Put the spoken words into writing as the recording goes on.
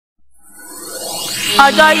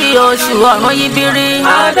ọjọ́ yìí oṣù ọ̀run yìí bírí.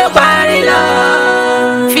 ọdún parí lọ.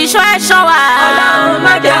 fiṣọ́ ẹ̀ṣọ́ wa. ọlọ́run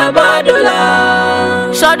má jẹ́ bọ́dún lọ.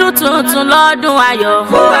 ṣọdún tuntun lọ́dún ayọ̀.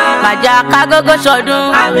 fún wa. màjà kágógó ṣọdún.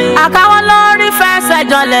 àmín. àkáwọ́ lórí fẹsẹ̀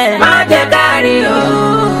jọlẹ̀. má jẹ́ kárí o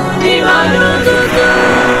ní ọdún tuntun.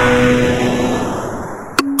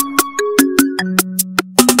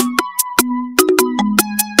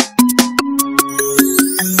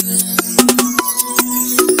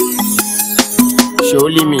 Show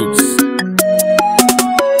limits.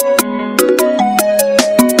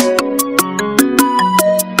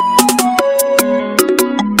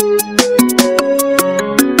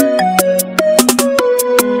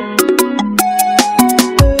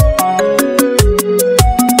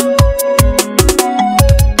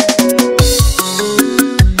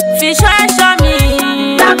 fiṣọ́ ẹ̀ṣọ́ mi.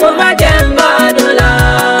 dákun má jẹ́ bọ́dún lọ.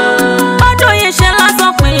 ọdún yìí ṣe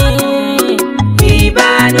lásán pin.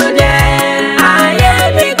 ìbànújẹ́ ayé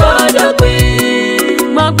mi kò dópin.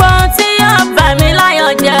 gbogbo tí yóò bà mí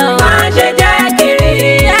láyọ̀ jẹ́ o. má ṣe jẹ́ kiri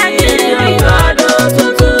ní ọdún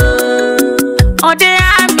tuntun. Odun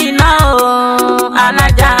Ayomi o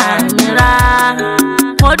alájà mìíra.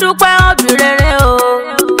 mo dúpẹ́ òbí rere o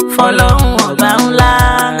fọlọ́hún ọba ńlá.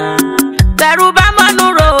 bẹ̀rù bá mọ́nú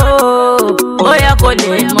ro ó yẹ kó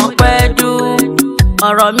lè mọ̀ pẹ́ dù.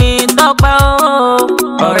 ọ̀rọ̀ mi tọ́pẹ́ o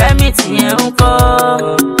ọ̀rẹ́ mi tìyẹn ń kọ́.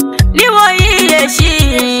 níwọ̀n yìí èsì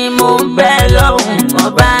mo ń bẹ lọ́hùn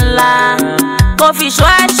ọba ńlá. kó fi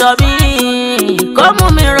ṣọ́ ẹ̀ṣọ́ mi kó mú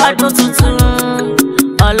mi rọ́dún tuntun.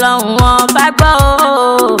 ọlọ́run ọba gbọ́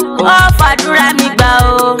o ó fàdúrà mi gbà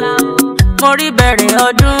o. mo rí bẹ̀rẹ̀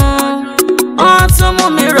ọdún wọ́n tún mú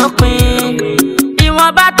mi ròpin.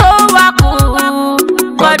 ìwọ̀nba tó wá kù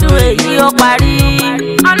kọ́dún èyí ó parí.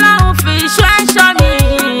 ọlọ́run fi ṣọ́ ẹ̀ṣọ́ mi.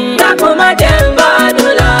 dákun má jẹ́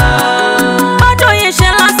bọ́dún lọ. ọdún yìí ṣe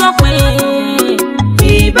lásán pin.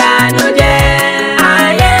 ìbànújẹ́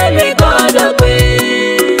ayé mi kò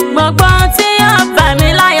dópin. gbogbo tí yóò bà mí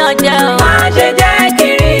láyọ̀ jẹ́ o. má ṣe jẹ́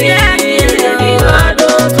kiri ní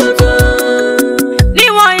ọdún tuntun.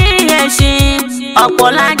 níwọ̀n yìí ẹ̀sìn ọ̀pọ̀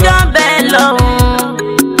lájọ́ bẹ́ẹ̀ lọ́hùn.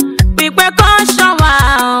 pípẹ́ kan ṣọ̀wá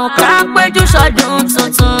ká péjú sọ́dún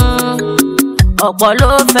tuntun. ọ̀pọ̀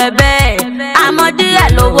ló fẹ́ bẹ́ẹ̀ àmọ́ díẹ̀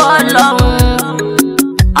ló wọ́ lọ́hùn.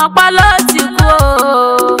 ọ̀pọ̀ ló ti kú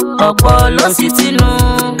o ọ̀pọ̀ ló sì ti nù.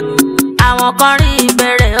 àwọn kan rí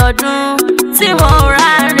ìbẹ̀rẹ̀ ọdún tí wọ́n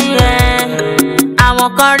rárín ẹ̀. àwọn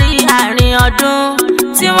kan rí àárín ọdún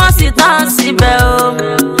tí wọ́n sì tán síbẹ̀ o.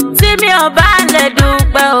 tí mi ò bá lè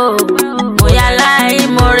dúpẹ́ o bóyá láì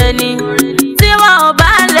mọ̀re ni. tí wọ́n ò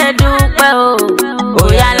bá lè dúpẹ́ o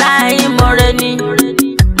bóyá láì mọ̀re ni.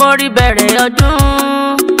 mo rí bẹ̀rẹ̀ ọdún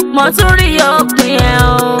mo tún rí òpin ẹ̀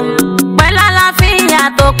o. pẹ̀lú àlàáfíà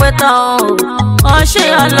tó pé tán o ó ṣe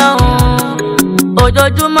ọlọ́run.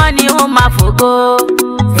 ojoojúmọ́ ni ó máa fògo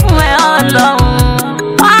fún ẹ ọlọ́run.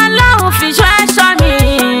 ọlọ́run fi ṣọ́ ẹ̀ṣọ́ mi.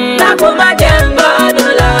 dákun má jẹ́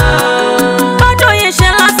bọ́dún lọ. ọdún yìí ṣe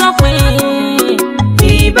lásán pin.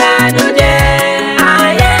 ìbànújẹ́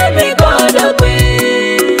ayé mi kò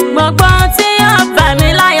dópin. gbogbo tí yóò bà mí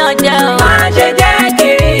láyọ̀ jẹ́ o. má ṣe jẹ́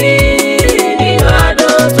kiri ní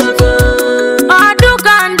ọdún tuntun. ọdún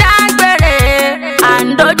kan dágbére à ń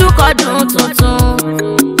dojúkọdún tuntun.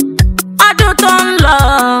 ọdún tó ń lọ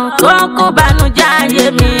kó kó bànújẹ́ ayé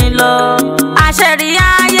mi lọ. àṣẹ̀rí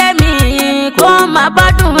ayé mi kó má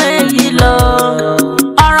bọ́dún èyí lọ.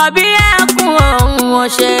 ọ̀rọ̀ bí ẹkún òun ò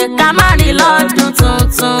ṣe ká má rí lọ́dún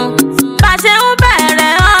tuntun. bá ṣe ń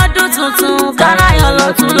bẹ̀rẹ̀ ọdún tuntun káráyọ̀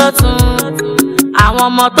lọ́tún lọ́tún. àwọn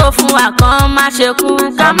ọmọ tó fún wa kan má ṣe kú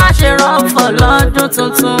ká má ṣe rọ́fọ̀ lọ́dún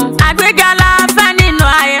tuntun. àgbéga la fẹ́ nínú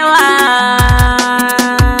ayé wa.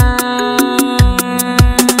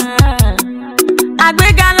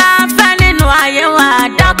 àgbéga la fẹ́ nínú ayé wa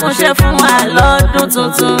dákun ṣe fún wa lọ́dún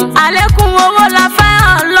tuntun. àlékún owó la fẹ́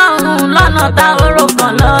ọlọ́run lọ́nà tá a rò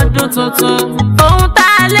kàn lọ́dún tuntun. ohun tá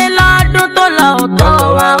a lé lọ́dún tó lọ tó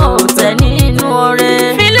wá ò tẹ̀ nínú oore.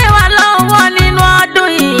 fílẹ̀ wa lọ́wọ́ nínú ọdún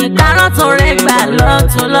yìí kárọ̀ tó rẹ̀ gbà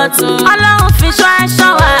lọ́tún lọ́tún. ọlọ́run fi ṣọ́ ẹ̀ṣọ́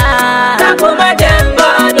wa. dákun má jẹ́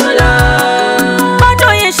bọ́dún lọ.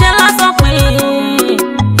 ọdún yìí ṣe lásán pin.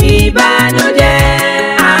 ìbànújẹ́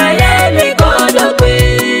ayé mi kò dópin.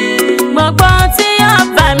 gbogbo tí yóò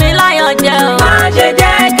bà mí láyọ̀ jẹ́ o. má ṣe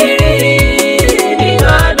jẹ́ kiri ní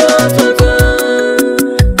ọdún tuntun.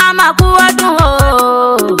 a máa kú ọdún o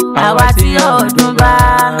àwa tí ọdún bá.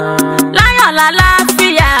 láyọ̀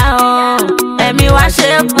lálàáfíà o ẹ̀mí wa ṣe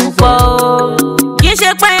púpọ̀ o. kì í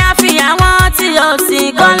ṣe pé a fi àwọn tí ó sì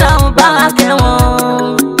kọ́ lọ́hùn bá wa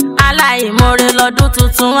kẹ́wọ̀n. aláìmoore lọ́dún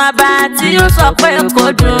tuntun wa bá tí ó sọ pé kò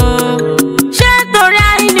dùn. ṣé torí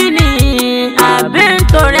àìní ni àbí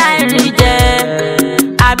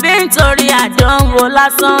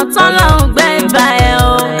lásán tọ́lọ́hún gbé ibà ẹ̀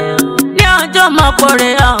o. ní ọjọ́ mọ̀kòrè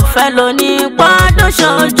ọ̀fẹ́ lóní pọ́ọ́dún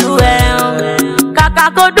ṣojú ẹ̀ o. kàkà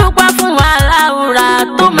kó dúpẹ́ fún aláwùrà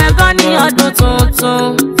tó mẹ́gàn ní ọdún tuntun.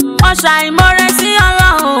 ọ̀ṣà ìmọ̀rẹ́ sí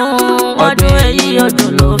ọlọ́run ọdún èyí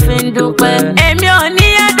ọdún ló fi ń dúpẹ́. èmi ò ní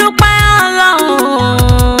ẹ dúpẹ́ ọlọ́run.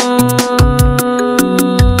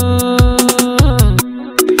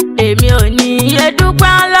 èmi ò ní ẹ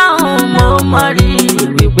dúpẹ́ ọlọ́run mo mọ̀ rí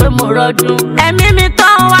wípé mo rọdún. ẹ̀mí mi tó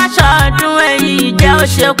ń wá ṣọdún èyí jẹ́ ó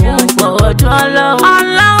ṣe kú pọ̀ ọdún ọlọ́run.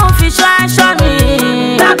 ọlọ́run fi ṣọ́ ẹ̀ṣọ́ mi.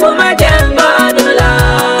 Dàpọ̀ má jẹ́ ń gbọ́dún lọ.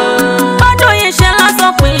 ọdún yìí ṣe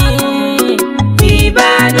lọ́sọ̀pin.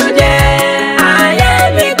 Ìbànújẹ́ ayé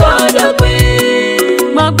mi kò dópin.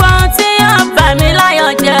 gbogbo ohun tí yóò bà mí láyọ̀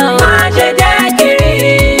jẹ́ o. Má ṣe jẹ́ kiri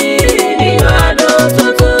nínú ọdún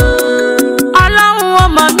tuntun. ọlọ́run ó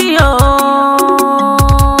mọ̀ mí o.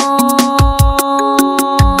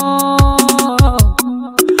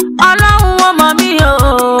 ọlọ́run ó mọ̀ mí o.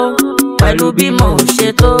 pẹ̀lú bí mo ṣe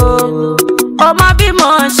tó. ó mọ bí mo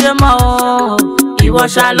ṣe mọ̀ o. ìwọ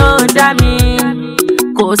ṣá ló dá mi.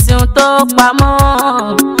 kò sí ohun tó pamọ́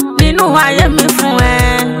nínú ayé mi fún ẹ.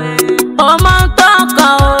 ó mọ ohun tó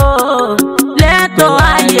kàn o lẹ́tọ̀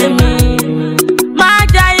ayé mi. má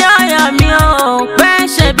jayé ọyàn mi o pé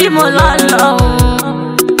ṣe bí mo lọ lọ́hùn.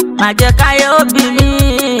 má jẹ́ káyé ó bí mi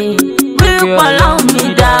wípọ̀ lọ́hùn mi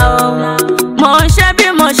dá o. mo ń ṣe bí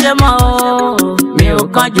mo ṣe mọ̀ o. mi ò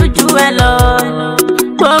kan jújú ẹ lọ.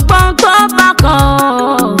 gbogbo ohun tó bá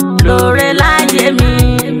kàn lóore láyé mi.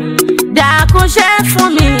 dákun ṣe fún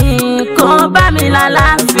mi kó bá mi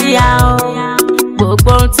lálàáfíà o.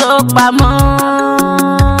 gbogbo ohun tó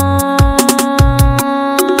pamọ́.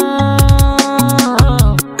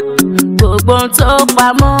 gbogbo ohun tó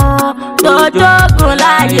pamọ́ tó dógùn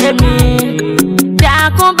láyé mi.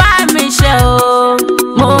 dákun bá mi ṣe o.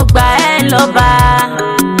 mo gbà ẹ́ lọ́ba.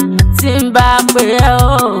 tí n bá pè ẹ́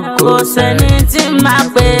o kò sẹ́ni tí n máa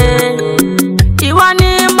pè é. ìwọ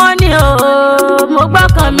ni mo ní o. mo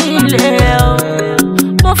gbọ́kàn mi lé o.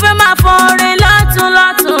 mo fẹ́ máa fọrin lọ́tún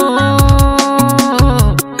lọ́tún.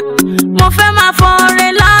 mo fẹ́ máa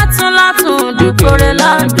fọrin lọ́tún lọ́tún. dúkòrè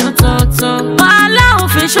lọ́dún tuntun. ọlọ́run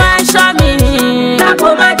fi ṣọ́ ẹ̀ṣọ́ mi. Dàpọ̀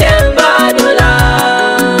má jẹ́ ń gbọ́dún lọ.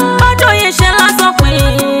 ọdún yìí ṣe lọ́sọ̀pin.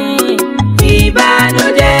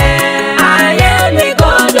 Ìbànújẹ́ ayé mi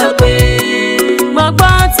kò dópin. gbogbo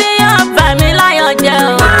ohun tí yóò bà mí láyọ̀ jẹ́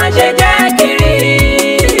o. Má ṣe jẹ́ kiri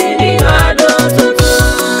nínú ọdún tuntun.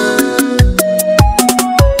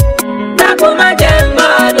 Dàpọ̀ má jẹ́ ń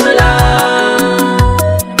gbọ́dún lọ.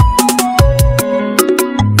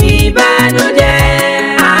 Ìbànújẹ́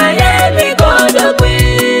ayé mi kò dópin.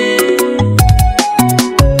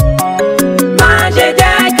 Má ṣe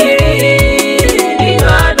jẹ́ kiri nínú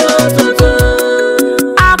ọdún tuntun.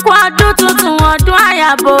 a kú ọdún tuntun ọdún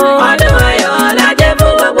àyàbò. Ọdún ayọ̀ la jẹ́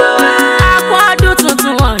fún gbogbo wa. a kú ọdún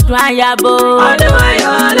tuntun ọdún àyàbò. Ọdún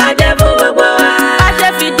ayọ̀ la jẹ́ fún gbogbo wa. ká ṣe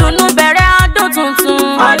fi dùnnú bẹ̀rẹ̀ ọdún tuntun.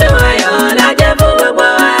 Ọdún ayọ̀ la jẹ́ fún gbogbo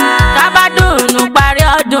wa. ká bá dùnnú parí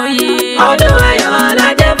ọdún yìí. Ọdún ayọ̀ la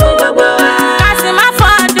jẹ́ fún gbogbo wa. ká sì má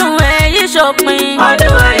fọdún èyí ṣòpin.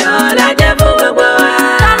 Ọdún ayọ̀ la jẹ́ fún gbogbo wa.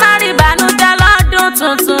 ká má rí ìbànújẹ́ lọ́dún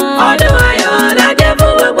tuntun. Ọdún ayọ̀ la jẹ́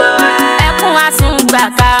fún gbogbo wa. ẹkún àsùngbà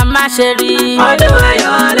ká má ṣe rí. Ọdún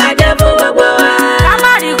ayọ̀ la jẹ́ fún gbogbo wa. ká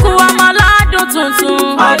má rí ikú ọmọ lọ́dún tuntun.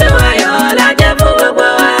 Ọdún ayọ̀ la jẹ́ fún gbogbo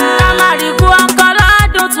wa. ká má rí ikú ọkọ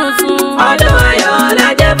lọ́dún tuntun. Ọdún ayọ̀ la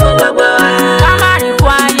jẹ́ fún gbogbo wa. ká má rí ikú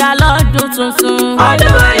aya lọ́dún tuntun.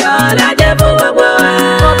 Ọdún ayọ̀ la jẹ́ fún gbogbo wa.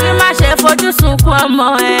 òbí má ṣe fojú sunkún ọmọ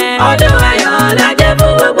ẹ. Ọdún ayọ̀ la jẹ́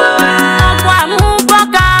fún gbogbo wa. ọkọ àmúbọ́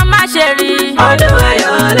ká má ṣe rí. Ọdún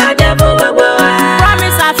ayọ̀ la jẹ́ fún gbogbo wa.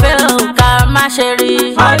 promise and fail ká má ṣe rí.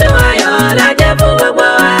 Ọdún ayọ̀ la jẹ́ fún gbogbo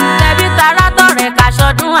wa. tẹ̀bí tará tọ̀rẹ́ ká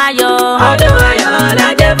ṣọdún ayọ̀. Ọdún ayọ̀ la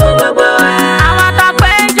jẹ́ fún gbogbo wa. àwọn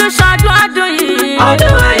àtàpéjú ṣọdún ọdún yìí.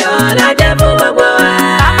 Ọdún ayọ̀ la jẹ́ fún gbogbo wa.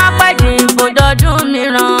 ká má pẹ́ dìbò dọdún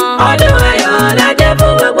mìíràn. Ọdún ayọ̀ la jẹ́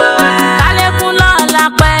fún gbogbo wa. ká lékún lọ́la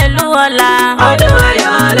pẹ̀lú ọ̀la. Ọdún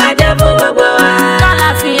ayọ̀ la jẹ́ fún gbogbo wa.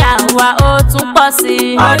 kálàfíà wa ó tún pọ̀ sí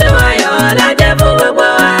i. Ọdún ayọ̀ la jẹ́ fún gbogbo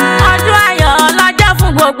wa. ọdún ayọ̀ lọ́jọ́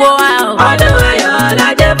fún gbogbo wa o. Ọdún ayọ̀ la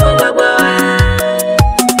jẹ́ fún gbogbo wa.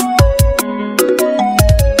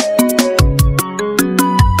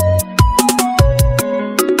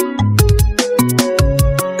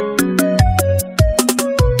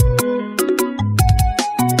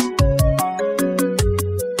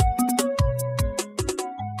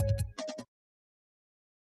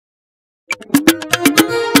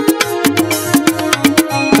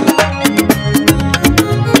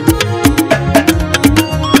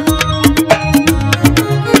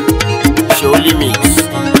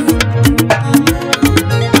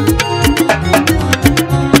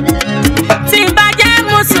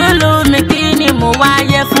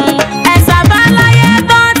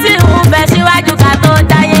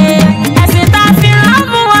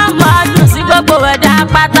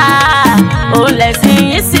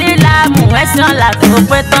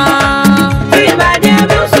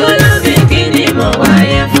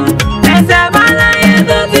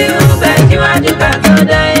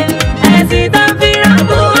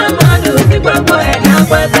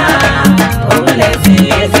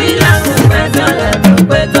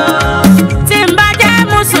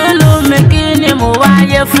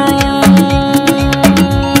 wáyé fún.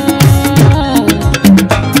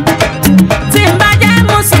 Tí n bá jẹ́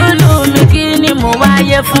mùsùlùmí kí ni mo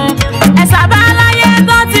wáyé fún. Ẹ̀sà bá láyé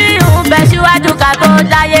tó ti ń bẹ síwájú ká tó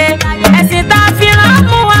dáyé. Ẹ̀sìn tá fi rán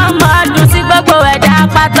Muhammadu sí gbogbo ẹ̀dá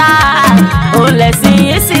pátá. Òun lẹ̀sìn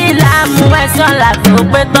Ìsìlámù ẹ̀sán làtó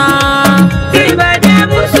pé tán. Tí n bá jẹ́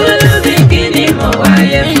mùsùlùmí kí ni mo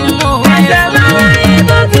wáyé fún. Ẹ̀sà bá láyé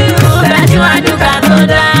tó ti ń bẹ síwájú ká tó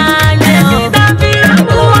dáyé. Ẹ̀sìn tá fi rán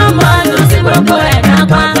Muhammadu sí gbogbo ẹ̀dá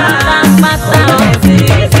pátá. Òun lẹ̀sìn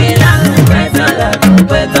Ìsìlámù ẹ̀sán làtó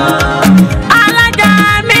pé tán. Alájà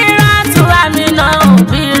Ameerat Ameenat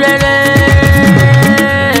òbí rere.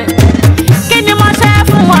 Kí ni mo ṣe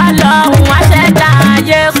fún Ọlọ́run aṣẹ̀dá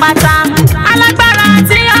ayé pátá? Alágbára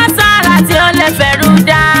tí ó sára tí ó lè fẹ̀rù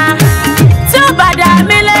dá. Tí ó bá dá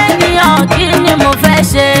mi lénìyàn kí ni mo fẹ́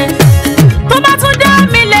ṣe? Tó bá tún dá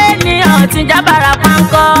mi lénìyàn tí jábára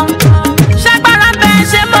pánkọ́. Ṣagbára ń bẹ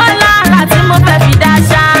ṣe mọ́ lára tí mo fẹ́ fi dá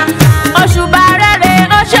ṣá. Òṣùbà rere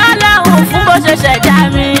ó ṣe Ọlọ́run fún bó ṣe ṣẹ̀dá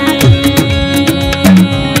mi.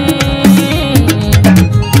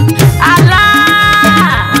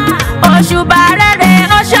 Òṣùbà rere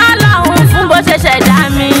ó ṣe Ọlọ́run fún bó ṣe ṣẹ̀dá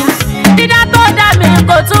mi. Dídá tó dá mi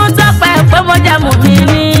kò tún tọ́pẹ́ pé mo jẹ́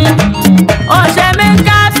mùmínì. Ó ṣe mí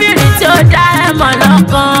káfíìrì tí ó dá ẹ mọ̀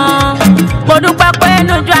lọ́kàn. Mo dúpẹ́ pé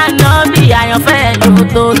nújú àná bí àyànfẹ́ ló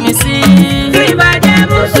tó mi sí. Tí n bá jẹ́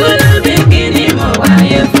mùsùlùmí kí ni mo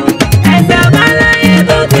wáyé fún. Ẹ̀sà bá láyé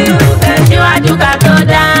tó ti ń bẹ Síwájú ká tó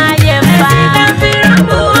dáyé fa. Ẹ̀sìn tá fi rán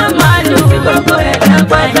Muhammadu sí gbogbo ẹ̀dá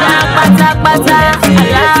pátá. Pátápátá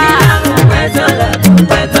Ìsìlámù ẹ̀sán làtó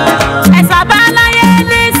pé tán. ẹ̀sà bá láyé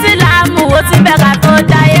ní Ìsìlámù ó ti bẹ̀ ká tó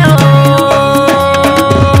dáyé o.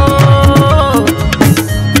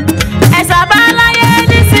 Ẹ̀sà bá láyé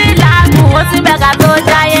ní Ìsìlámù ó ti bẹ̀ ká tó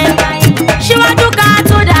dáyé. Síwájú ká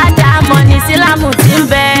tó dáadáa mọ̀ ní Ìsìlámù ti ń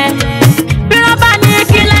bẹ. Bí wọ́n bá ní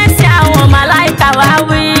kí lẹ́sìn àwọn màláìka wá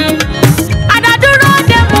wí. Adádúró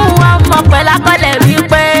dé mú wọn mọ̀ pẹ̀lú akọ́lẹ̀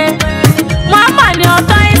wípé Muhammad ni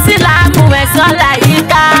ọ̀tọ̀ Ìsìlámù ẹ̀sán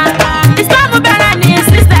láyìíká. Ìsìlámù bẹ̀rẹ̀ ní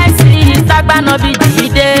sísẹ̀sì ìsagbáná bíi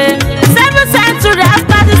dìde. 7th century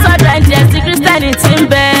after 600 years tí Christianity ń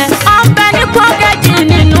bẹ. Ó ń bẹ ní pọ́kẹ́jì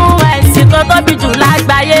nínú ẹ̀sìn tó tóbi jù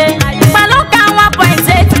lágbàáyé. Pẹ̀lú ká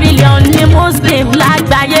 1.8 billion ní Muslim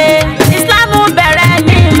lágbàáyé. Ìsìlámù bẹ̀rẹ̀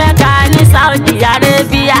ní Mecca ní Saudi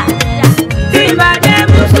Arabia. Tí n bá jẹ́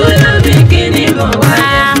mùsùlùmí kí ni mo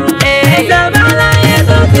wáyé fún. Ẹ̀sà bá láyé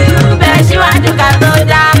tó ti ń bẹ Síwájú ká tó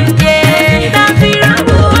dá yé. tá fi rán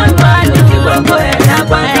Muhammadu sí gbogbo ẹ̀dá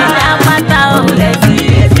pátá. Ẹ̀dá pátá o. Òun lẹ̀sìn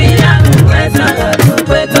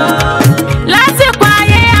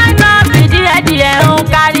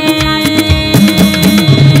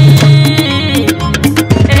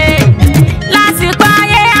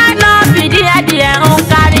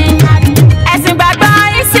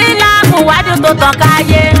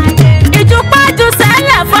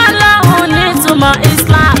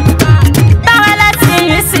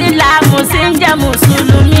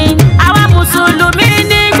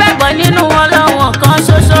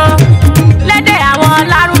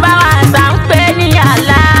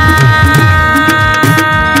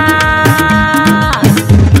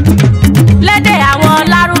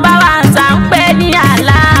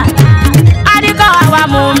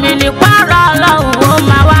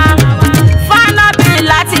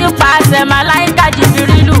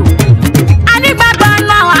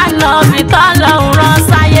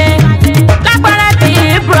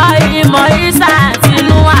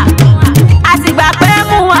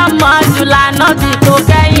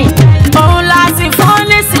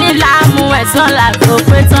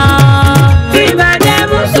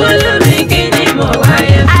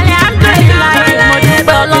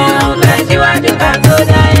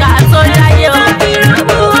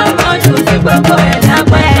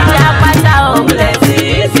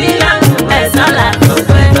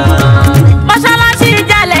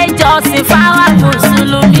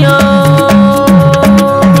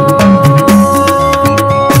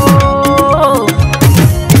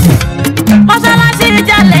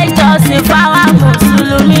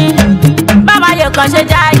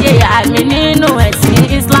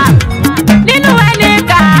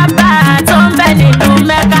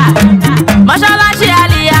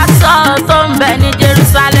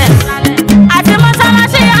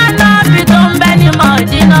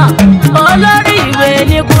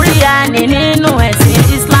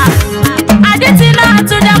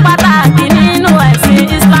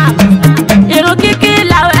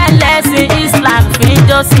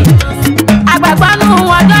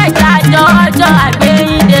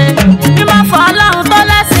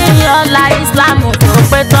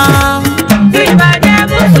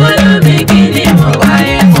mùsùlùmí kí ni mo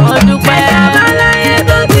wáyé fún. Mo dúpẹ́. Ẹ̀dá báláyé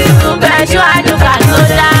tó ti kún bẹ́ẹ̀ Síwájú ká tó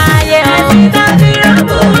dáyé o. ẹ̀sìn tó fi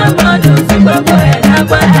rọ́pò ọmọdún sí gbogbo ẹ̀dá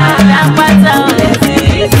pátá. Ẹ̀dá pátá o. Ẹ̀sìn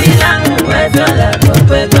ìsìlámù ẹ̀sọ́ lẹ́kọ̀ọ́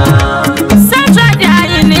pé gan. Central day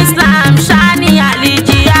in Islam ṣáni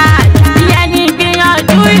àlìjíyàd. Ìyẹn ní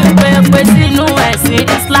gbìyànjú ìpèpè sínú ẹ̀sìn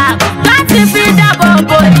Islam. Láti fi dáàbò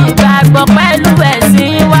bo ìgbàgbọ́ pẹ̀lú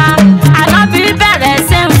ẹ̀sìn wa. Ànábì bẹ̀rẹ̀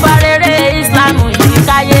sí ń fọ rere Islam yìí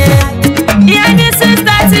káyé. Ìyẹn ní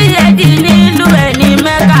 630 AD nílùú ẹ̀ ní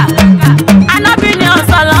Mẹ́kà. Ànábì ní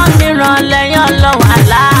ọ̀sọ̀lọ́ mìíràn lẹ́yìn ọlọ́wọ́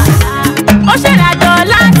àlá. Ó ṣèrìnàjò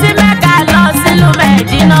láti Mẹ́kà lọ sílùú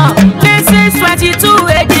Mẹ́dínà. Ní 622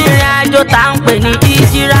 AD ìrìn àjò tá ń pè ní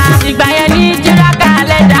ìjìrá. Ìgbà yẹn ní ìjìrá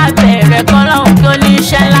kálẹ́dà bẹ̀rẹ̀ kọ́lọ́hún tó ní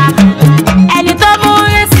iṣẹ́ ńlá. Ẹni tó mú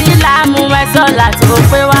ìsìlámù ẹ̀sọ́ láti ó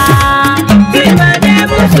pé wá. Bí mo jẹ́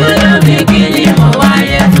mùsùlùmí kí ni mo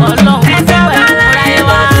wáyé fún. Ọlọ́run Ẹ̀sọ́ pẹ̀lú báláyé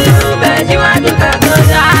wá. tó ti kún bẹ́ẹ̀ síwájú ká tó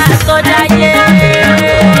dá. Tó dáyé.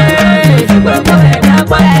 Gbogbo ẹ̀dá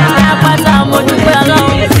pátá. Ẹ̀dá pátá mo dúpẹ́ Ọlọ́run.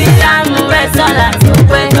 Ìsìlámù ẹ̀sọ́ láti ó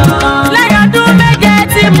pé. Lẹ́yìn ọdún méje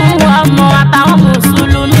tí mú ọmọ àtàwọn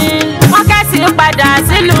mùsùlùmí. Wọ́n kẹ́sì padà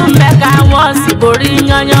sílùú Mẹ́kà wọ́n sì borí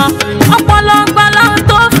yanyan. Ọ̀pọ̀lọpọ̀ lọ́hún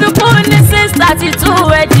tó fi kú ní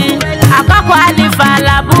 632 AD. Àkọ́kọ́ àlìfà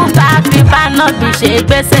làbúkà fi bá Ànábì ṣe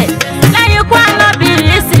gbèsè. Lẹ́yìn ikú Ànábì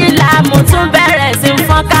ìsìlámù tún bẹ̀rẹ̀ sí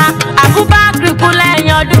fọ́nká. Abubakar kú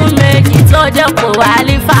lẹ́yìn ọdún méjì tó jẹ́ kó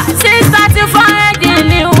àlìfà. 634 AD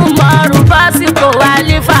ní Umaru bọ́ sípò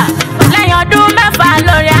àlìfà. Lẹ́yìn ọdún mẹ́fà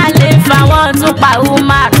lórí àlìfà wọ́n tún pa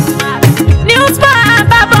Umar. Ní Usman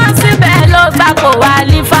bá bọ́ síbẹ̀ ló gbà kó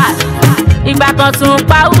àlìfà. Ìgbà kan tún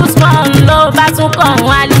pa Usman ló bá tún kàn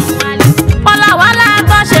wálé. Wọ́n làwọn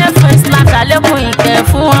lágbọ́n ṣe fún Islam ṣàlékún ìkẹ́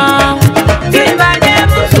fún wọn. Bí mo jẹ́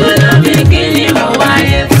mùsùlùmí kí ni mo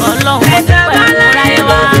wáyé fún. Ọlọ́run Ẹ̀sọ́ pẹ̀lú báláyé ráyé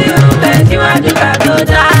tó wá. ti kún bẹ́ẹ̀ síwájú ká tó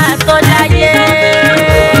dá. Tó dáyé.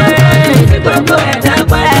 Sí gbogbo ẹ̀dá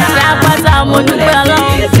pátá. Ẹ̀dá pátá mo dúpẹ́ Ọlọ́run.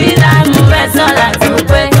 Ìsìlámù ẹ̀sọ́ láti ó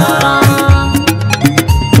pé gan.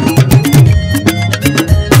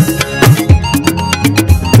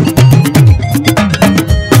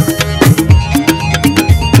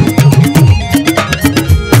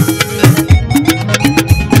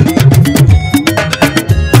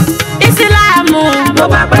 Ìsìlámù Mo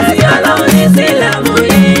gbàgbọ́ sí Ọlọ́run ní sílámù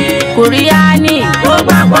yìí. Kùránì Mo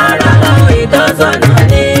gbàgbọ́ Ọlọ́run ìtọ́sọ́nà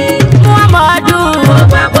ni. Muhammadu. Mo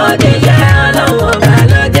gbàgbọ́ jíjẹ́ Ọlọ́run ọba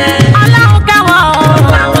ló jẹ́. Ọlọ́run káwọn.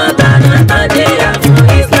 Àwọn tànà tán jìyà fún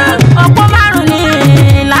Islam. Òpó márùn-ún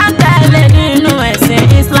ni láńtẹ̀lé nínú ẹ̀sìn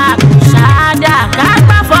Islam. Ṣáádà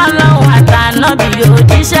kápá fọlọ́hún àtànábì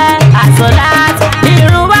òjíṣẹ́. Àsọ̀láàt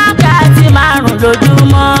ìrun wákàtí márùn-ún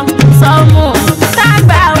lójúmọ́. Sọ́mù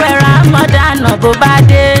tágbàwẹ̀ Ramadan bó bá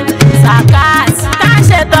dé. Zakat ká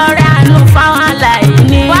ṣètọrẹ àánú fáwọn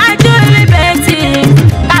aláìní. Wájú ìbẹ́tì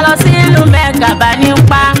ká lọ sílùú Mẹ́kà bá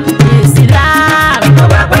nípa. Islam Mo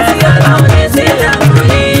gbàgbọ́ sí Ọlọ́run ní sílámù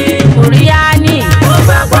yìí. Kùránì Mo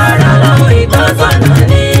gbàgbọ́ Ọlọ́run ìtọ́sọ́nà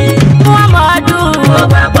ni. Muhammadu. Mo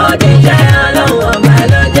gbàgbọ́ jíjẹ́ Ọlọ́run ọba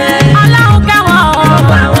ló jẹ́. Ọlọ́run káwọn.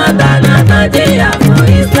 Àwọn tànà tán jìyà fún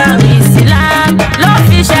Islam. Islam ló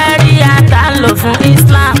fi ṣẹ́ríà tá ń lò fún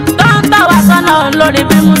Islam. Tó ń tọ́ wa sọ́nà lórí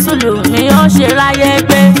bí Mùsùlùmí ó ṣe ráyé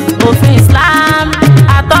gbé. Òfin Islam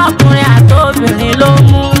àtọkùnrin àtobìnrin ló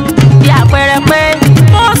mú. Bí àpẹẹrẹ pé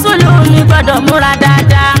Mùsùlùmí gbọ́dọ̀ múra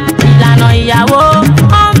dáadáa. Ìlànà ìyàwó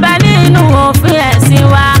ó ń bẹ nínú òfin ẹ̀sìn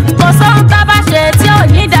wa. Kò sóhun tá bá ṣe tí ò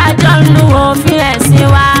ní dájọ́ nínú òfin ẹ̀sìn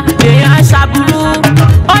wa. Èèyàn ṣàbùrú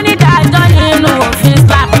onídàájọ́ nínú òfin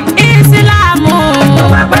Islam. Ìsìlámù Mo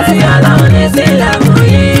gbàgbọ́ sí Ọlọ́run ní sílámù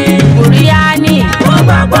yìí. Kùránì Mo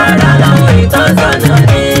gbàgbọ́ Ọlọ́run ìtọ́sọ́nà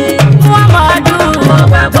ni. Muhammadu. Mo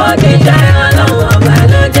gbàgbọ́ jíjẹ́ Ọlọ́run ọba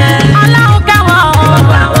ló jẹ́. Ọlọ́run káwọn.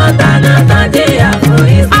 Àwọn tànà tán jìyà fún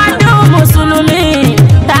Islam. Ọdún Mùsùlùmí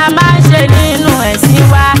tá a máa ṣe nínú ẹ̀sìn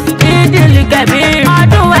wa. Ìdílé kẹ̀bí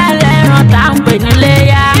ọdún ẹlẹ́ran tá ń pè ní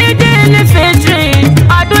léyà. Ìdílé fitri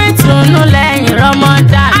ọdún ìtùnú lẹ́yìn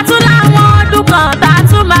Ramadan. A tún láwọn ọdún kan tá a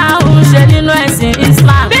tún máa ń ṣe nínú ẹ̀sìn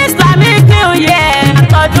Islam. Bí Islamic New Year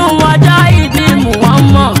àtọ́dún ọjọ́ ìbí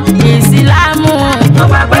Muhammad. Ìsìlámù Mo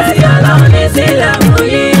gbàgbọ́ sí Ọlọ́run ní sílámù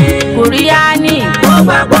yìí. Kùránì Mo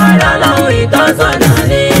gbàgbọ́ Ọlọ́run ìtọ́sọ́nà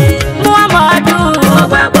ni. Muhammadu. Mo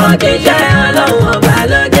gbàgbọ́ jíjẹ́ Ọlọ́run ọba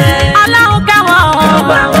ló jẹ́. Ọlọ́run káwọn.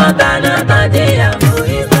 Àwọn tànà tán jìyà fún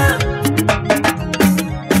Islam.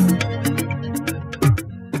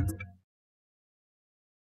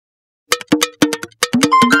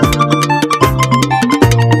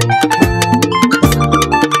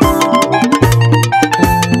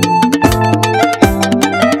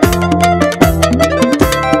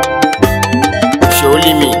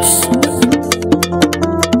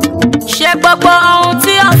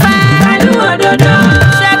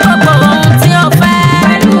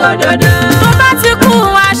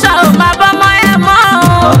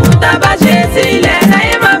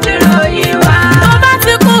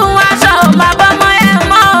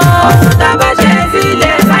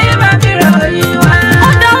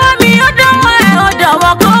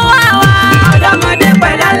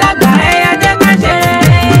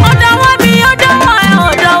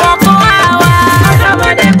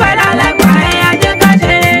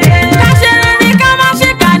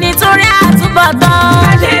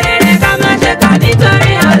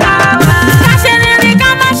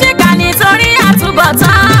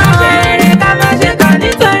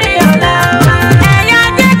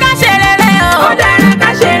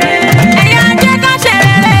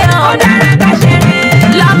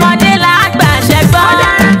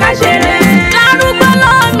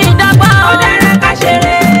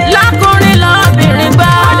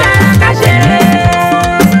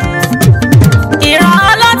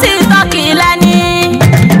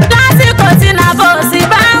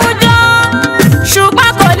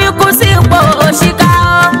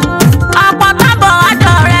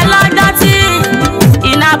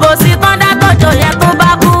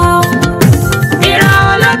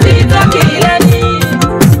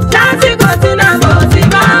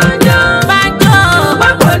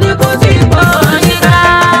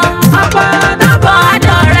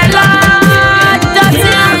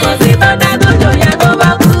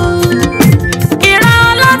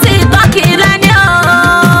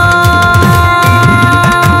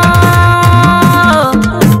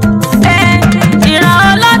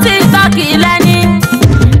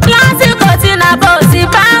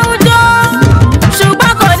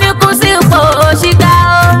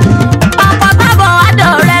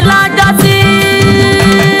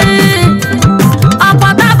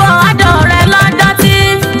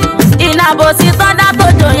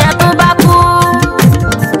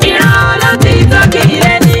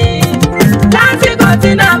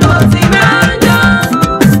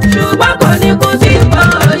 ní kú sí pọ̀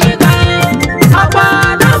òṣìkà. Ọ̀pọ̀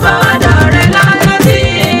ọdún fọwọ́dọ̀ rẹ̀ lọ́jọ́ tí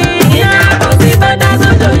iná kò sí tó dá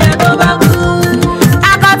sódò yẹn tó bá kú.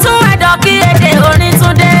 Àkọ́tún ẹ̀dọ̀ kí èdè orin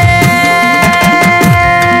tún dé.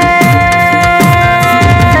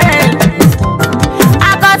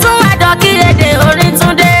 Àkọ́tún ẹ̀dọ̀ kí èdè orin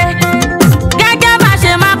tún dé. Gẹ́gẹ́ bá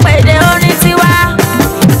ṣe máa pèdè orin tiwa.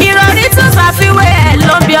 Ìròrí tún ṣàfiwé ẹ̀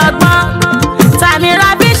ló bí ọgbọ́n. Tàmírà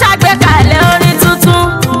bí ṣàgbékalẹ̀ orin tuntun.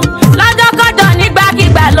 Lọ́jọ́ kọ́jọ́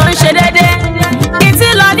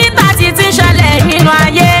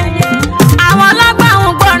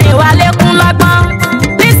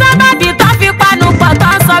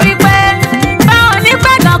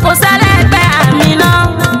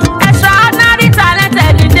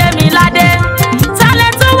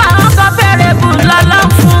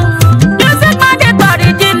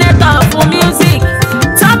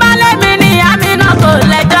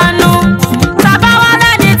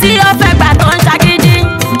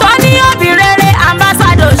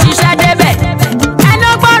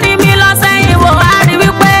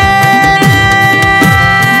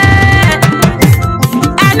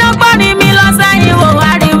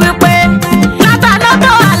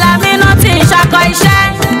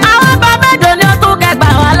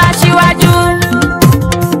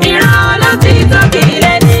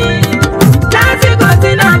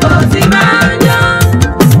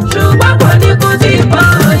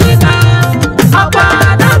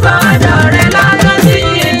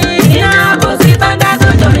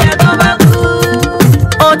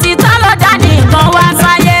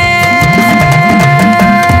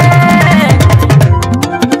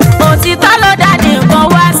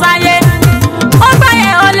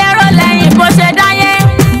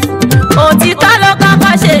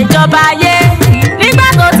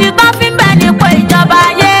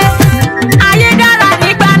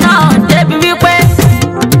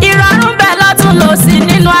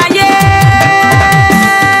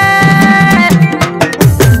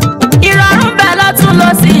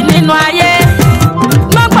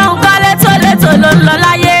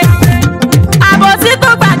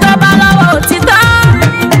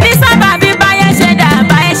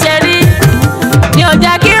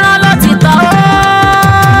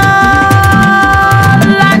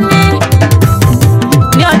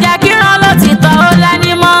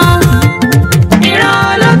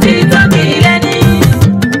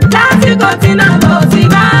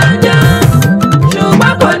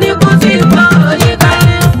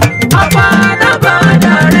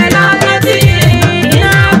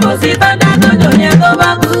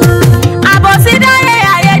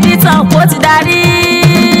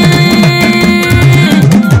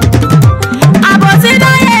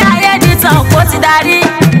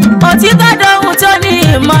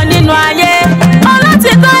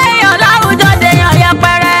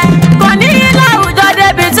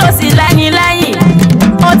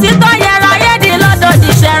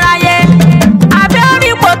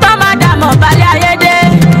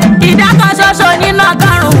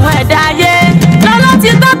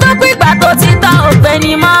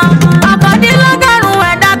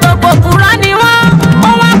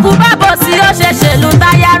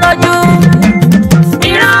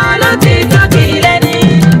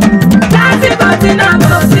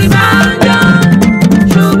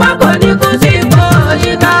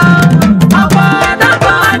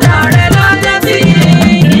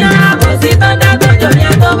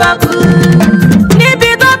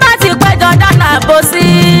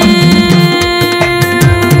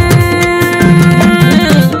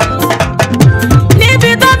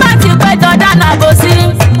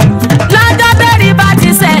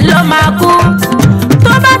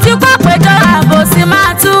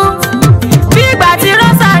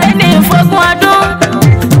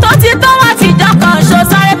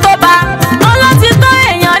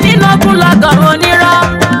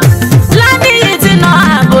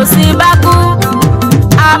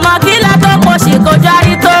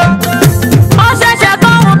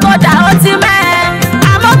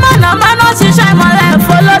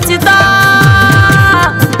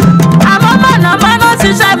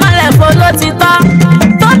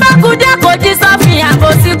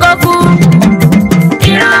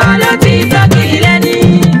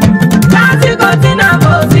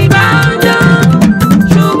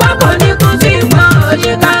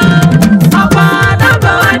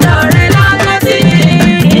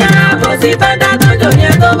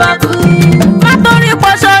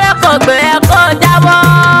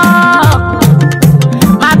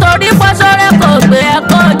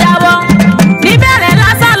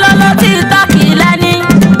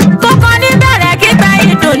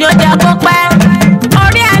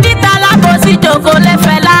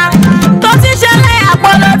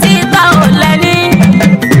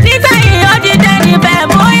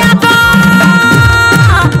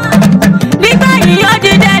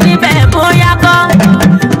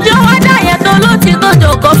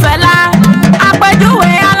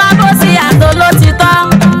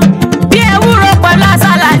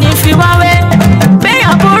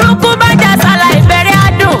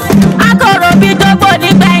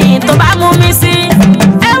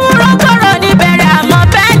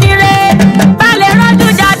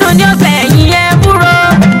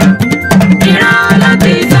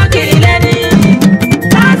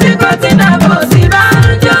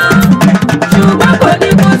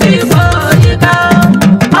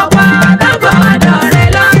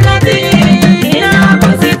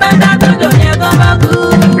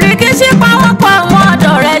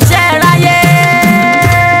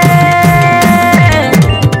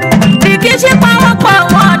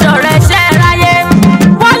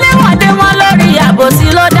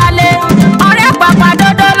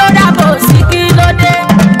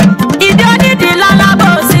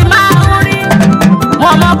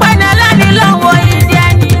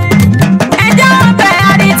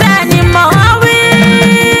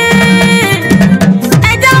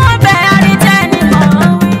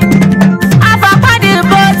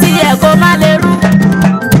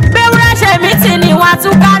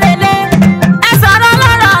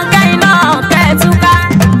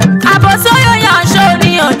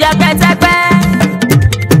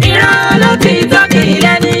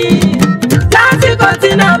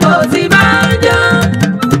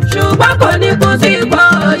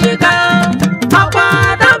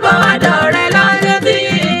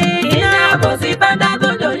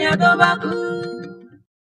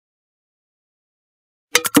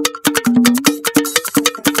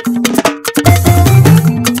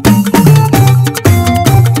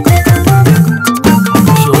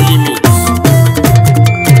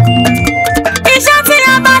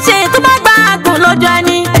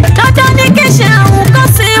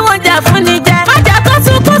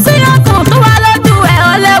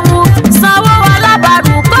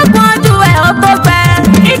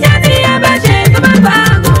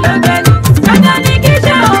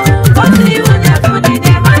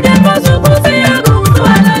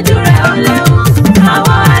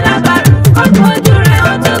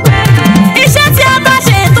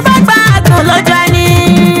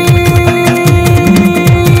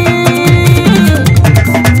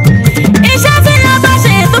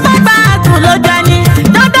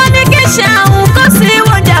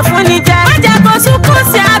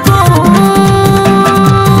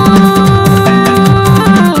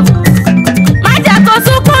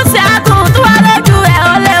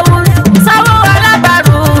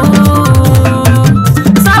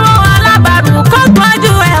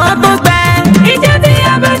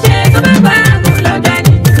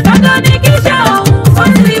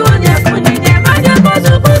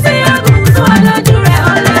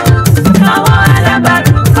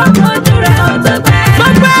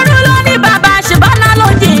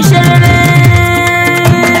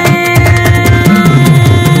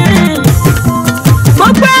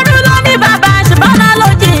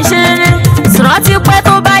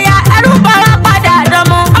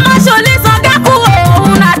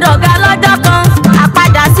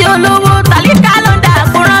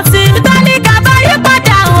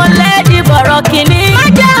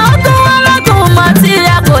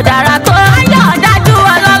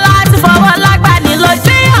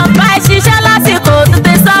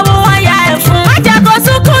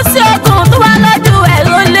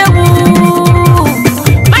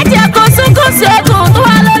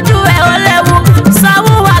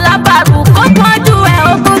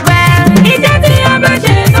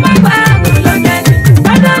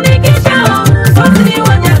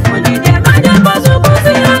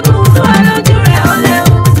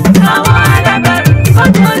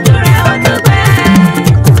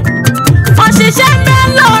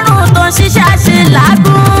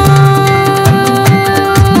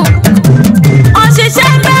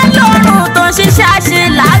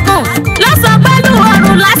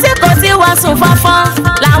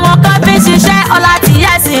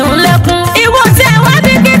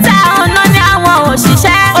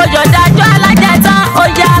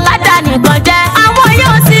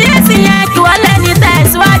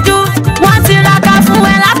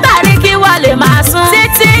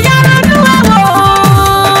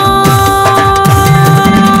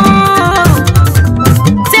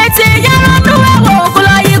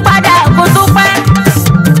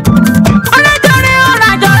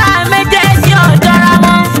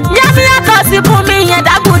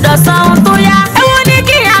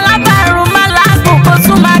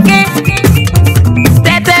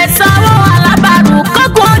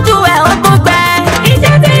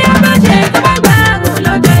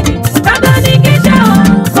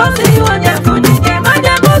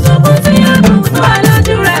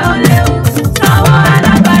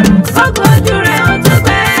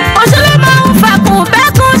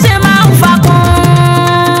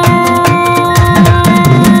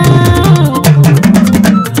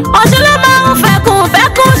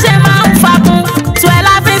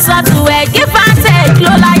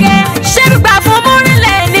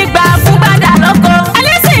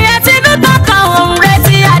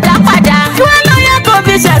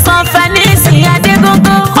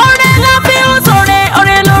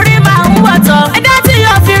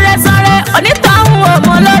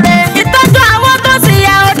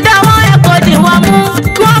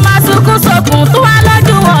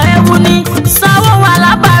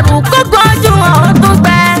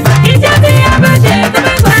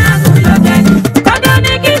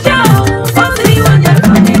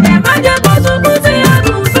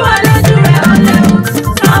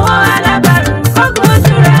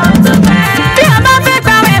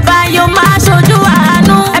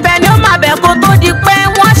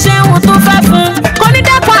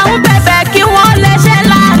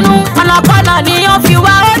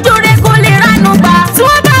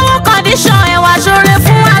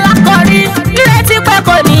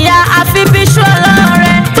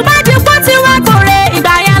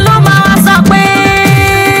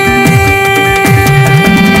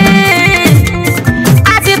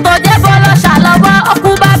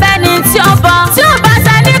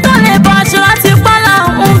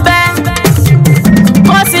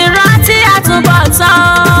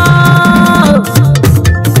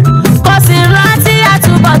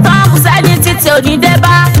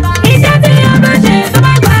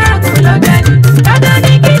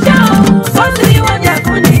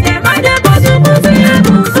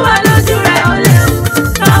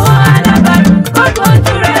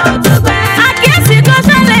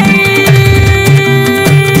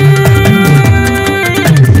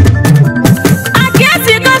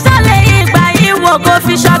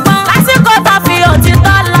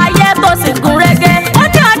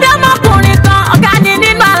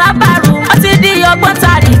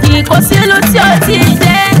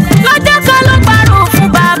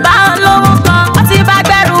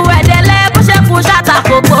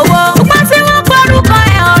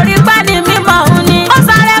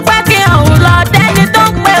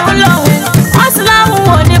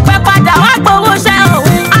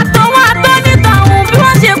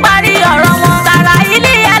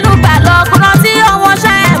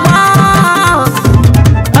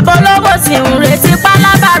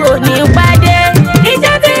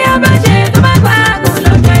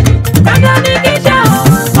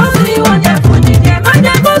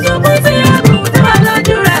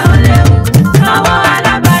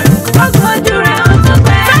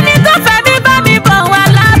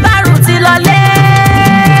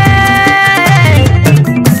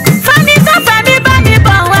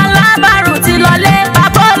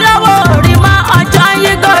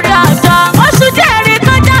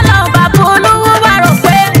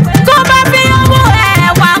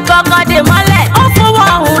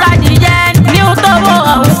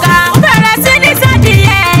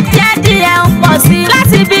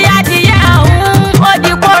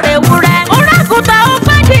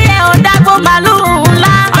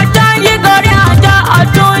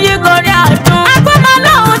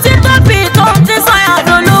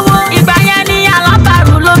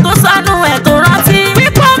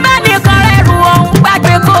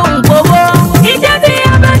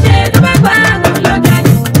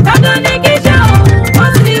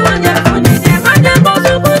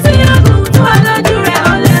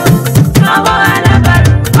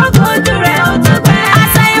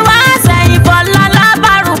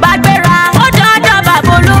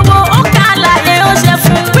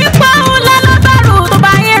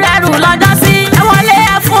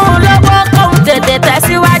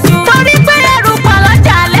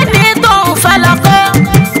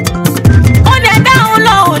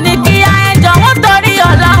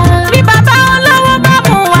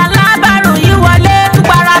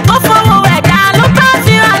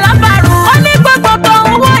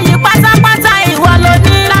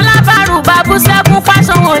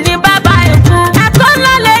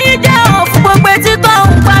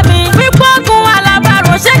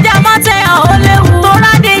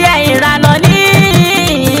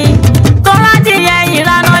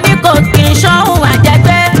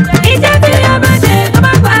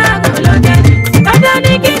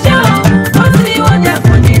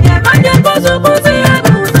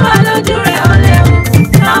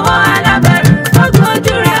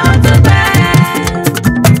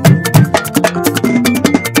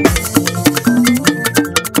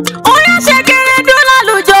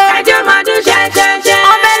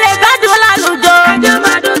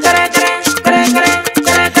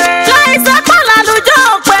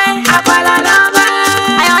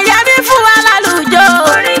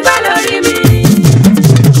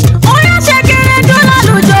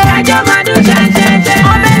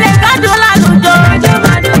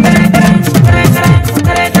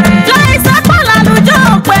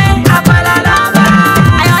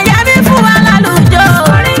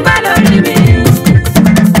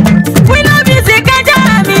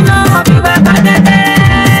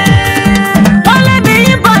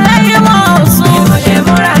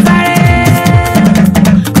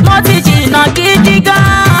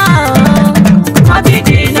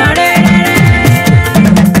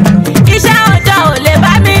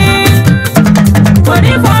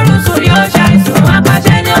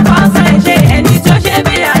apàṣẹ ni ó kọ́ sẹ́ ṣe ẹni tó ṣe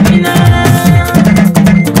bí àmínà.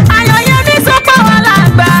 Ayọ̀yẹ́ ní sọ́pọ̀ wà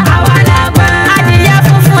lágbà. Àwa làgbà. Adìyẹ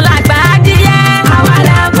funfun làgbà adìyẹ. Àwa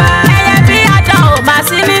làgbà. Ẹyẹ bí ajá ò má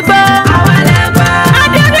sí nígbó. Àwa làgbà.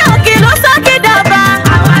 Adìrí òkì ló sókè dọ̀bà.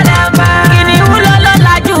 Àwa làgbà. Kìnìún ló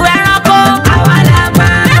lajú ẹranko. Àwa làgbà.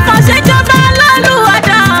 Ẹ̀fọ́ ṣèjọba lọ́lù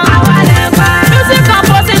ọ̀dàn. Àwa làgbà. Music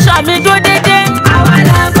composition mi dúró dédé. Àwa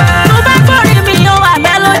làgbà. Tó bá gbórí mi ó wà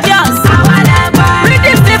melodious. Àwa làgbà.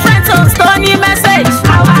 Rhythms different tones tó ní message.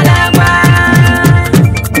 Àwa làgbà.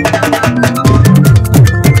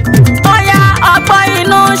 Bóyá ọ̀pọ̀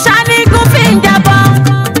inú ṣánígún fi ń jẹbọ.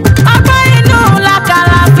 Ọ̀pọ̀ inú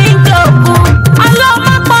làkàrà fi ń jòkú.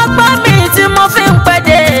 Ọlọ́mọpọ̀ gbọ́ mi tí mo fi ń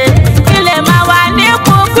pèdè. Ilé máa wà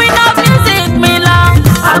nípò queen of music mi lọ.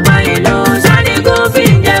 Ọgbọ́n ìlú Ṣánígún fi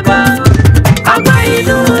ń jẹbọ. Ọgbọ́n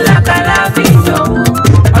ìlú làkàlà fi ń jòwó.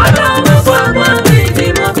 Ọlọ́run fọgbọ́n mi tí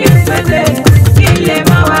mo fi ń pèsè. Kí lè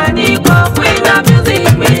máa wà nípò queen of music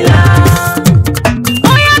mi lọ.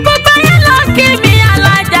 Bóyá gbogbo yẹn lọ kí mi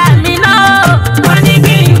alájà mi náà. Wọ́n ní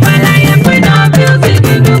kí n pẹ́ láyé queen of music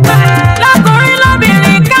dúpẹ́. Lọ́kùnrin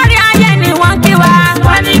lóbìnrin kárí ayé ni wọ́n kí wa.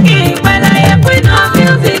 Wọ́n ní kí n pẹ́ láyé queen of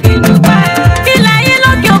music dúpẹ́. Ilẹ̀ yìí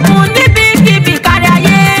lókè òkun níbikíbi kárí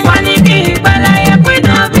ayé. Wọ́n ní kí n pẹ́ láyé queen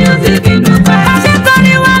of music dúpẹ́. Ṣé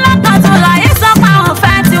torí wọn lọ́kàn tó láyé sọ pé àwọn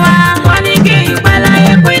fẹ́ tiwa? Wọ́n ní kí n pẹ́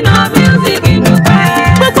láyé queen of music dúpẹ́.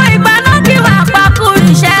 Gbogbo ìgbà náà kí wà pàkú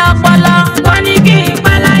iṣẹ́ ọpọlọ. Wọ́n ní kí n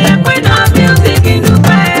pẹ́ láyé queen of music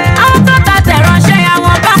dúpẹ́. Àwọn tó ta tẹ̀ránṣẹ́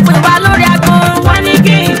àwọn bá pè wá lórí aago. Wọ́n ní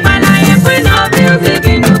kí n pẹ́ láyé queen of music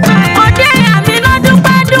dúpẹ́. Òde àmì náà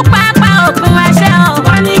dúpẹ́ dúpẹ́ pa òkun ẹ̀ṣẹ̀ o.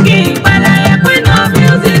 Wọ́n ní kí n pẹ́ láyé queen of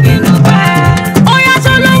music dúpẹ́. Ó yá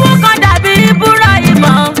ṣolówó kan dàbí búrọ̀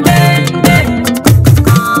ìmọ̀.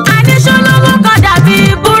 Àní ṣolówó kan dàbí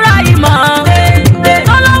búrọ̀ ìmọ̀.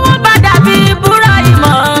 Ṣolówó bá dàbí búrọ̀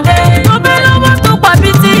ìmọ̀. Tó bá lówó tó pọ̀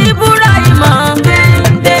bíi ti búrọ̀ ìmọ̀.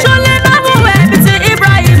 Ṣolé náwó ẹ̀ bíi ti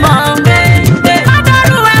Ibrahim.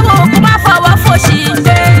 Kádàrú ẹ̀ wò kó má fọwọ́ fòṣì.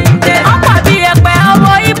 Ọ̀pọ̀ bí ẹ̀pẹ̀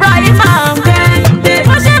owó Ibrahim.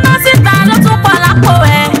 Ó ṣe ná síta ló tún pọ̀ lápò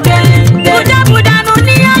ẹ̀. Bùdàbùdànù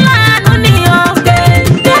níyàn láàánú nìyàn.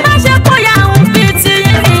 Tó bá ṣe kó yà ń fi ti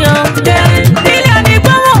yín nìyàn. Mílíọ̀nù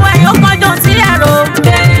gbówó ẹ̀ yóò kọjú tí ẹ̀ rò.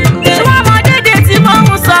 Ṣùgbọ́n ọmọ dédé tí mò ń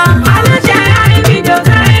sọ. Aláṣẹ àríwíjọ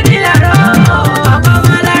sáré nílàrọ̀. Ọkọ̀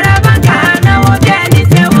ọmọ lára bàtà náwó jẹ́ ní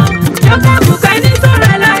tẹ̀wọ̀n. Ṣọ́kọ̀ bùkẹ́ ní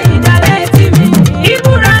sọ̀rọ̀ láì dálẹ̀ tì mí.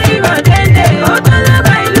 Ìbúra ìmọ̀ dédé ó tán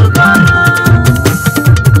lọ́ba ìlú kan.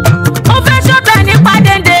 Ó fẹ́ ṣọ́tẹ̀ nípa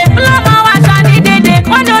dédé. Lọ́mọ wa ṣá ní dédé.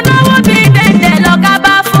 Wọ́n ní onáwó bí dédé lọ́gá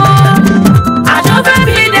bá fún. Àṣọfẹ́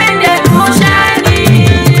bí dédé mú ṣáàlì.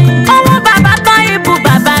 Owó bàbá tán ibù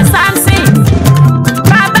bàbá Samson.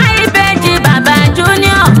 Bàbá Ìbejì bàbá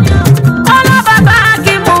Junior. Ọlọ́ bàbá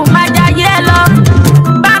Akimu Májàyé lọ.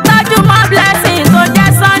 Bàtọ́jú mọ́ blessing tó jẹ́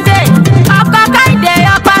Sunday. Ọkọ̀ Káìdé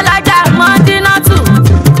ọkọ̀ alájà Mọ́dínátù.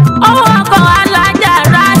 Owó ọkọ̀ alájà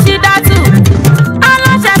Rashidatu.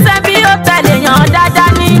 Aláṣẹṣẹ bí ó tẹ̀lé yan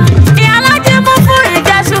dáadáa ní. Ìyálájí mú fún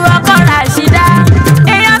ìjẹ́sù ọkọ̀ Rashida.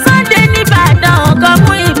 Èèyàn Sunday nìbàdàn ọkọ̀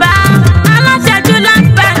mú ìbá. Aláṣẹ Julian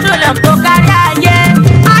Petroleum tó kárí ayé.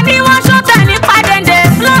 Àní wọ́n ṣọ́tẹ̀ nípa dédé.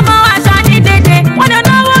 Lọ́mọ àṣà ní dédé. Wọ́n ní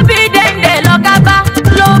náwó bí dédé lọ́gá bá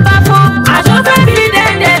ló bá fún. Àṣọfẹ́ bí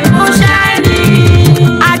dédé mú ṣáàlì.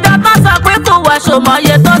 Àjọ kan sọ pé kò wọ̀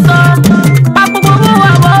ṣòmọye tó tó. Papòpò wúwo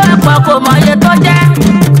wo ẹ̀pọ̀ kò mọye tó jẹ́.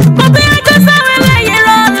 Mo bí ẹjọ́ sáré lẹ́yìn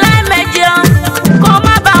rọ lẹ́ẹ̀mejì o. Kó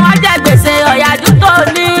má bá wọn jẹ gbèsè ọ̀yájú tó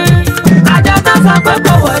ní. Àjọ tó sọ pé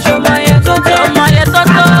kò wọ̀ ṣọmọye tó tó. Ọmọye tó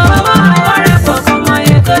tó. Àtọwọ́ àwọn rẹ̀ pọ̀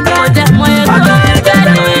kọ́mọye tó jẹ́. Mo jẹ mọye tó Ọjọ́ jẹ́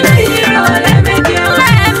ẹgbẹ́ ní. ní ìrọ̀ lẹ́ẹ̀mejì o.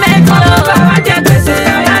 Lẹ́ẹ̀mejì o. Ọmọ bàbá jẹ gbèsè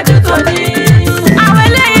ọ̀yájú tó ní. Àwọn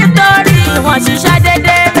eléyìí torí wọn ṣiṣẹ́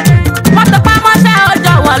dédé. Wọ́n tọpá mọ́ṣẹ́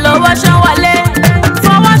ọjọ́ wọn lówó ṣán wọlé.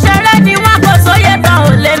 Fọwọ́ ṣeré ni wọ́n kò sóye tán ò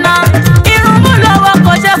lè ná. Irun mú lówó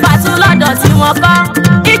kò ṣe fàtú lọ́dọ̀ tí wọ́n kọ́.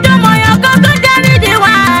 Ìjọmọ̀yàn kan tó jẹ́ nídìí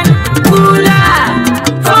wá. Kúlà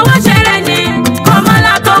fowó ṣeré ni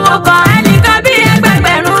kọ́mọ́lá kówó kan ẹnìkan bí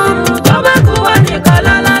ẹgbẹgbẹ̀rún. Tó bá kú wọ́n nìkan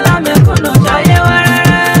lọ́lọ́lọ́ mẹ́kúnnù ṣayé wá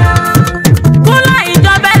rárá. Kúnlá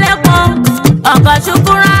ìjọba ẹlẹ́kùn, ọkọ̀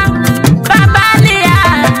ṣukúra, bàbá Líyà,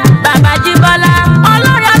 bàbá Jíbọ́lá,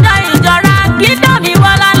 olórí ọ̀dọ́ ìjọra, kíndọ̀mí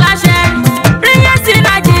wọlá láṣẹ, ríyẹ́sì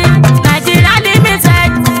Nàìjíríà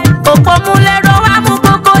limited, òpómúlérò wà mú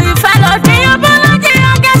gbogbo ìfẹ́ lọ́dún yóò bọ́lájì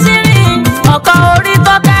Akẹ́ṣirin, ọkọ̀ orí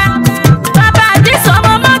tọ́kẹ́, bàbá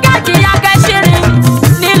àdìsọ́mọ mọ́gàjì Akẹ́ṣirin,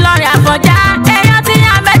 nílọrin Àfọ̀njá, èèyàn tí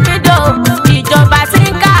Ahmed-Mido, ìjọba tí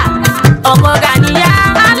ń kà, ọkọ̀ Gàníyà,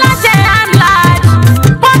 aláṣẹ Amlad,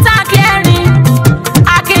 pọ́tà kẹrin,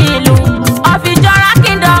 Akin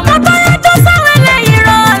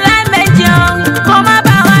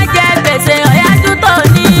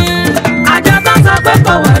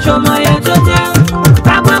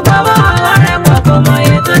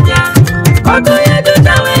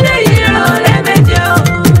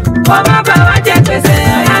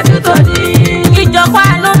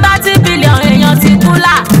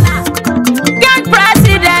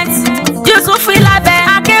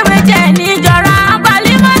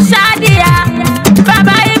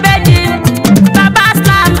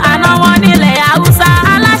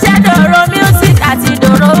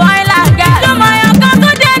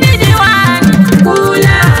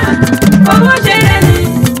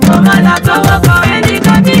lọ́wọ́ kan.